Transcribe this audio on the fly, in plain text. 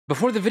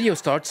Before the video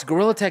starts,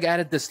 gorillatag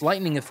added this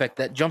lightning effect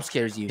that jump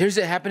scares you. Here's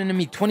it happening to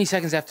me 20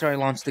 seconds after I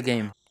launched the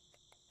game.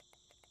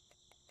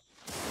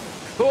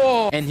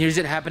 Oh! And here's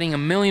it happening a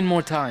million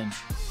more times.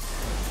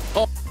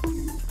 Oh!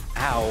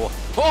 Ow!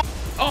 Oh!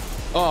 Oh!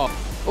 Oh!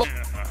 Oh!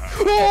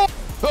 Oh!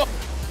 Oh!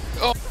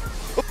 Oh!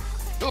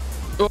 Oh!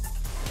 Oh!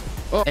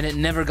 Oh! And it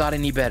never got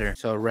any better.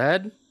 So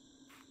red.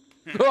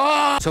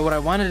 Oh! So what I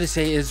wanted to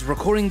say is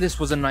recording this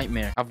was a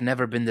nightmare. I've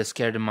never been this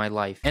scared in my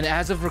life. And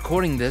as of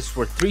recording this,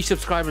 we're 3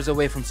 subscribers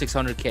away from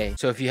 600K.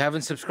 So if you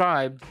haven't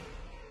subscribed,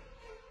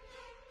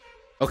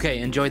 okay,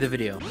 enjoy the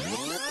video.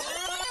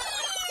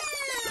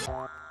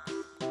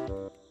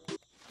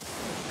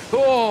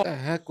 Oh, what the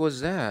heck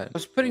was that? I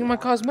was putting my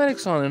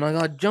cosmetics on and I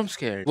got jump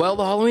scared. Well,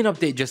 the Halloween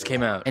update just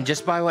came out. And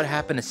just by what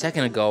happened a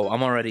second ago,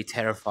 I'm already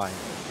terrified.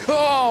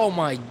 Oh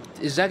my,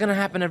 is that gonna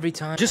happen every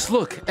time? Just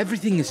look,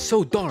 everything is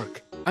so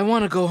dark. I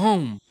want to go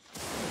home.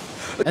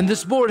 And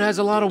this board has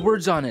a lot of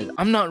words on it.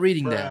 I'm not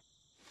reading that.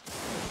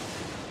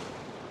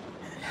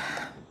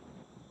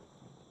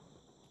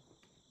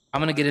 I'm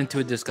gonna get into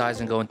a disguise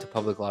and go into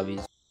public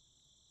lobbies.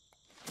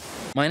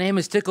 My name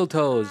is Tickle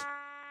Toes.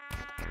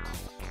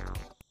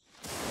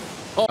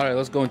 Oh. Alright,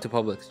 let's go into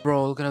Publix.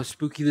 Bro, look at how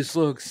spooky this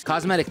looks.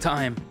 Cosmetic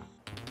time.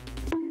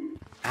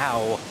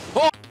 Ow.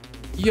 Oh!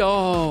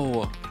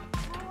 Yo!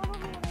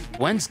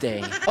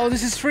 Wednesday. Oh,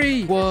 this is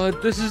free.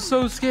 What? This is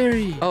so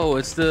scary. Oh,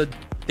 it's the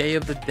Day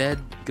of the Dead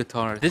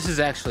guitar. This is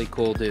actually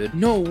cool, dude.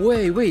 No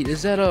way. Wait,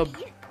 is that a...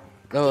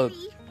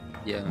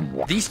 yeah.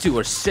 These two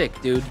are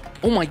sick, dude.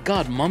 Oh my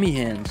god, mummy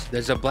hands.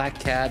 There's a black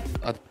cat,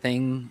 a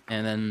thing,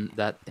 and then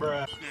that thing.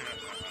 Bruh.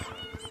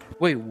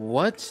 Wait,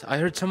 what? I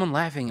heard someone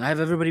laughing. I have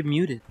everybody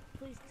muted.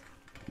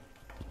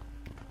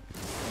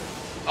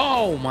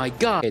 Oh my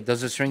god. Okay,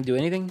 does this ring do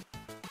anything?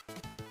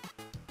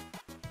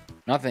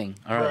 Nothing.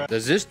 Alright.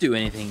 Does this do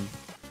anything?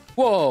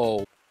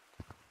 Whoa.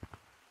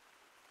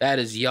 That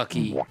is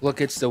yucky.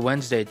 Look, it's the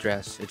Wednesday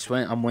dress.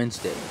 I'm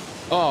Wednesday.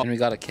 Oh, and we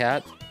got a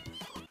cat.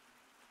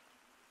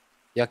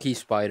 Yucky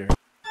spider.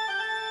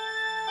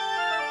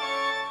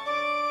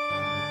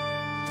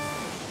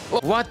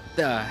 What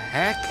the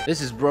heck?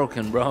 This is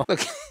broken, bro.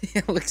 Look,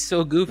 it looks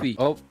so goofy.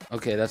 Oh,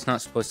 okay, that's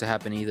not supposed to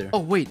happen either. Oh,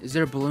 wait, is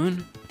there a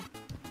balloon?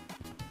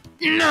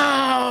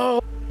 No!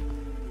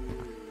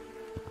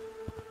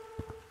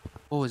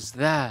 What was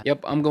that?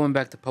 Yep, I'm going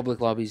back to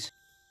public lobbies.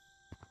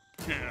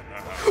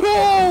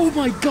 Oh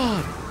my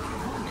god!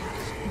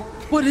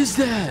 What is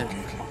that?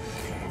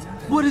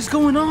 What is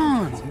going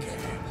on?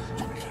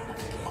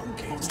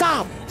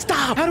 Stop!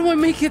 Stop! How do I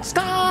make it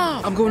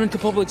stop? I'm going into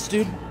Publix,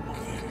 dude.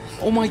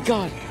 Oh my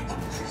god.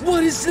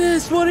 What is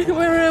this? Where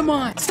am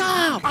I?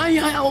 Stop!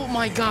 Oh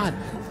my god.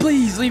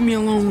 Please leave me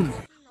alone.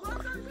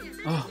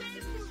 Oh.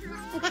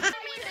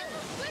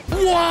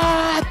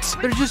 What?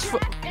 They're just...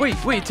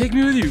 Wait, take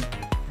me with you.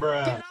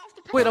 Bruh.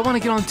 Wait, I want to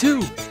get on too.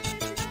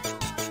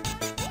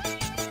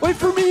 Wait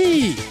for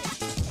me.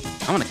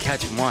 I want to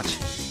catch and watch.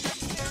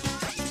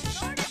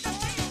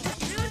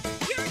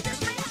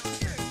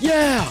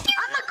 Yeah.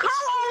 I'm the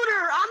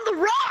co-owner. I'm the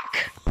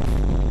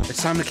rock.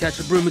 It's time to catch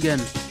a broom again.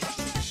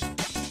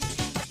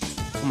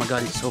 Oh my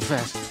god, he's so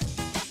fast.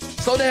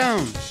 Slow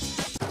down.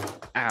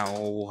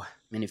 Ow.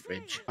 Mini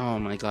fridge. Oh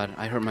my god,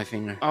 I hurt my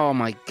finger. Oh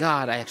my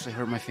god, I actually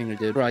hurt my finger,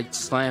 dude. Bro, I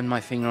slammed my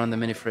finger on the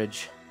mini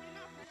fridge.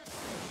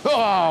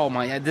 Oh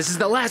my god, this is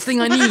the last thing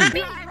I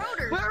need.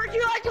 Where would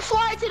you like to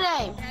fly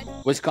today?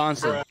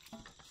 Wisconsin.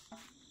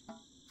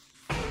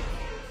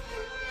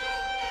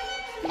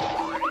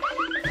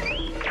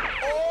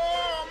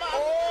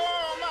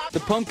 The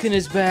pumpkin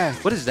is back.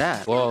 What is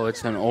that? Whoa,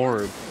 it's an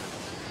orb.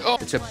 Oh,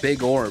 it's a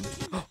big orb.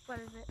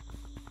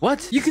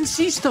 What? You can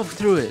see stuff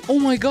through it. Oh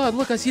my god,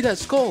 look, I see that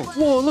skull.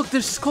 Whoa, look,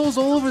 there's skulls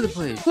all over the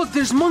place. Look,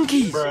 there's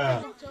monkeys.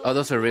 Bruh. Oh,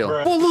 those are real.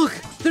 Bruh. Oh, look,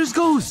 there's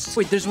ghosts.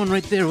 Wait, there's one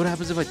right there. What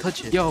happens if I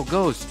touch it? Yo,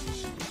 ghost.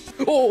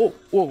 Oh,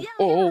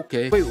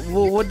 okay. Wait,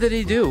 well, what did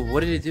he do?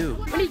 What did he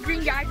do? We need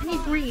green, guys. We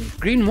need green.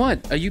 Green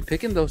what? Are you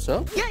picking those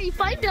up? Yeah, you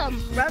find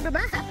them around the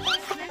map.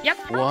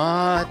 Yep.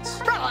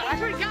 What? Bro, I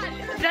swear to God,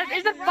 that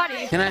isn't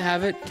funny. Can I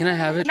have it? Can I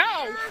have it?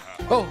 No.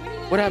 Oh,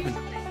 what happened?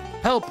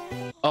 Help.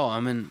 Oh,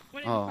 I'm in.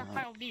 Oh,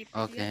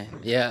 okay.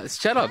 Yeah,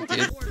 shut up,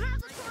 dude.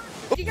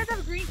 Do you guys have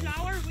a green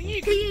flower? We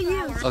need a green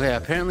flower. Okay,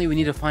 apparently we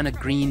need to find a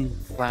green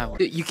flower.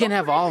 Dude, you can't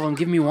have all of them.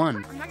 Give me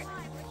one.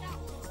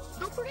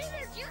 Don't put it in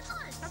there. It's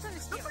useless.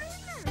 Don't put it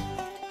in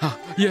there.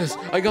 Yes,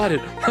 I got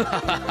it.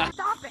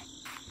 Stop it.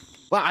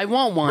 Well, I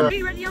want one.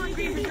 Red, yellow, and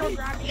green for zero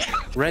gravity.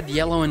 Red,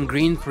 yellow, and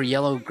green for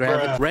yellow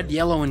gravity. Red,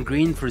 yellow, and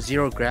green for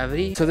 0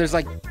 gravity. So there's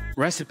like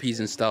recipes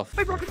and stuff.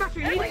 Wait, bro, come back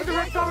here. You need to put the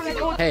red flower in the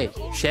code. Hey,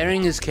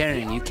 sharing is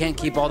caring. You can't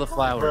keep all the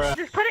flowers.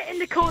 Just put it in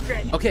the code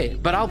red. Okay,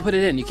 but I'll put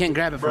it in. You can't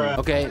grab it from me.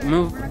 Okay,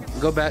 move.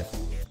 Go back.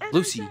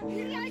 Lucy.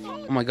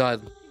 Oh my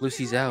god,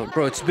 Lucy's out.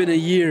 Bro, it's been a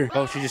year.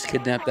 Oh, she just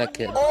kidnapped that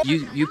kid.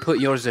 You put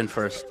yours in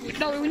first.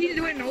 No, we need to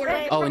do it in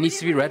order. Oh, it needs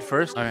to be red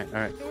first? Alright.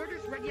 The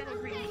order's red, yellow,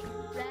 green.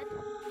 Red.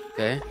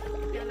 Okay.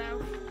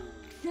 Yellow.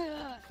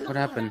 What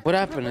happened? What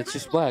happened? It's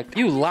just black.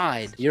 You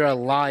lied. You're a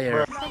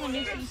liar.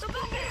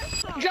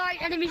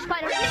 Giant enemy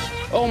spider.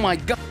 Oh my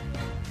god.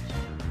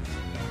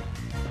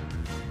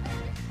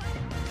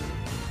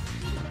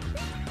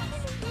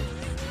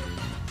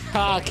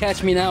 Ha,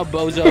 catch me now,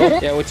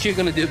 bozo. Yeah, what you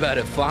gonna do about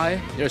it?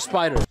 Fly? You're a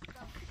spider.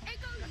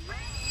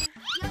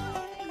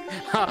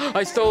 Ha,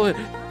 I stole it.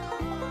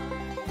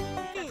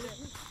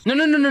 No,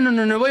 no, no, no, no,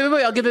 no, no. Wait, wait,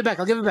 wait. I'll give it back.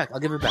 I'll give it back. I'll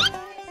give it back.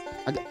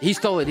 He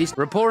stole it. He's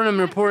report him.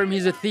 Report him.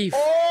 He's a thief.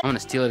 I'm gonna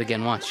steal it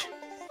again. Watch.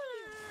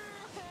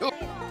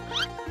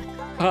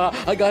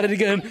 I got it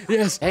again.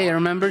 Yes. Hey,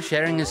 remember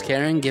sharing is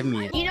caring. Give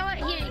me it. You know what?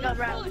 Here you go,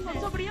 bro.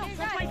 Somebody else.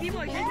 That's why people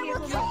are taking it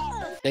from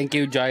me. Thank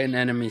you, giant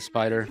enemy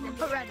spider.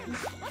 Put red in.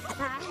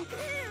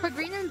 Put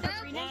green in. Put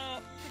green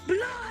in.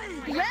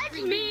 Blood.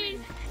 Red's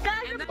mean.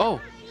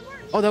 Oh.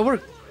 Oh, that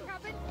worked.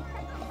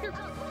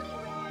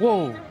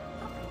 Whoa.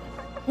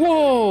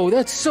 Whoa,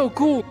 that's so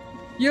cool.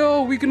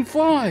 Yo, we can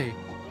fly.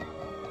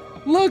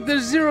 Look,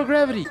 there's zero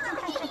gravity.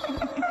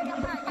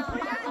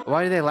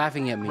 Why are they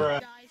laughing at me?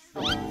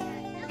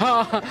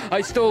 Ha,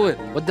 I stole it.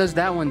 What does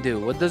that one do?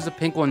 What does the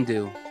pink one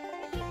do?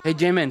 Hey,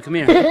 J-Man, come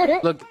here.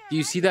 Look, do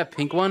you see that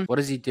pink one? What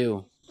does he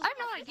do? I have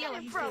no idea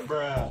what he's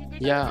doing.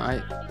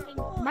 Yeah,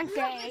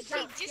 Monkey.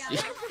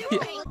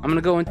 I'm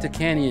gonna go into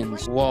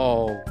canyons.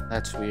 Whoa,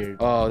 that's weird.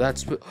 Oh,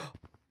 that's...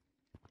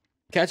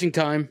 Catching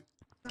time.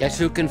 Guess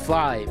who can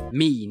fly?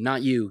 Me,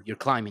 not you. You're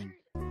climbing.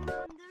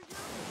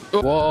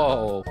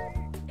 Whoa.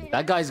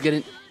 That guy's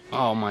getting...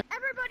 Oh, my...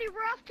 Everybody,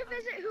 we're off to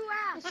visit Who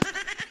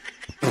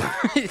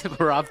Asked.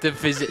 We're off to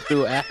visit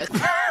Who Asked.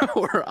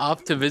 We're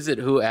off to visit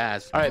Who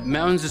Asked. All right,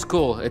 mountains is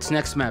cool. It's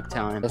next map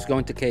time. Let's go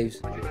into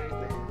caves.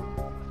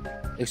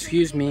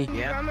 Excuse me.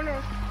 Yeah.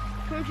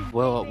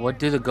 Well, what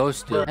do the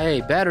ghosts do?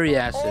 Hey, battery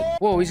acid.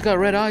 Whoa, he's got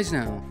red eyes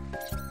now.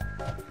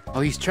 Oh,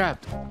 he's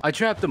trapped. I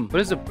trapped him.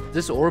 What is it?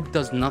 This orb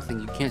does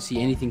nothing. You can't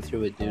see anything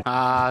through it, dude.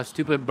 Ah,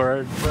 stupid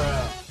bird.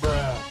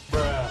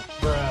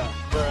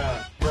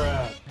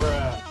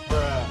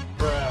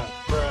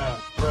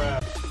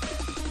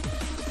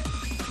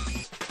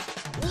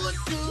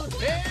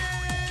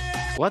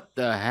 What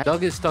the heck?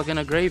 Doug is stuck in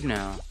a grave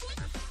now.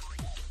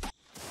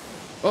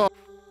 Oh.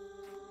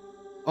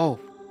 Oh,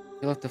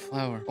 he left a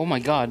flower. Oh my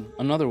god,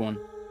 another one.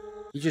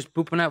 He's just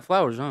pooping out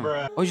flowers,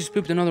 huh? Oh, he just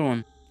pooped another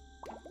one.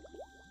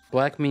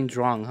 Black means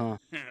wrong, huh?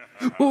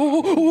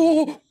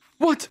 Oh,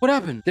 what? What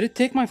happened? Did it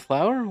take my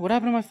flower? What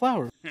happened to my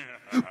flower?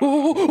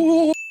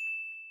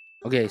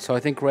 Okay, so I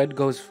think red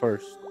goes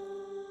first.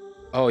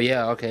 Oh,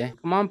 yeah, okay.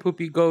 Come on,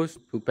 poopy ghost.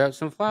 Poop out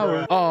some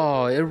flour.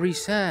 Oh, it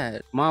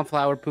reset. Come on,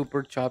 flower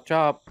pooper. Chop,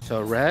 chop.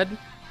 So red.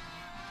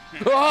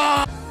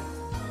 Ah!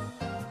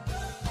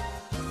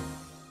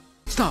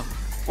 Stop.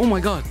 Oh,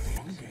 my God.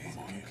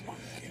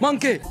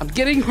 Monkey! I'm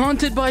getting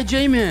haunted by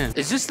J-Man.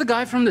 Is this the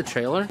guy from the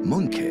trailer?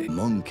 Monkey,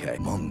 monkey,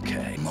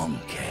 monkey,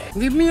 monkey.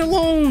 Leave me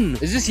alone.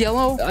 Is this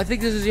yellow? I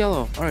think this is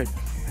yellow. All right.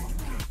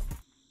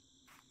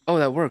 Oh,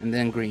 that worked. And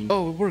then green.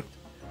 Oh, it worked.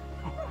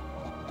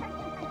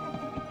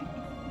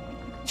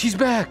 She's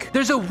back.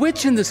 There's a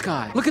witch in the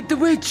sky. Look at the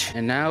witch.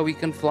 And now we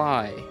can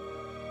fly.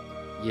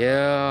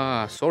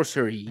 Yeah,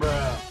 sorcery.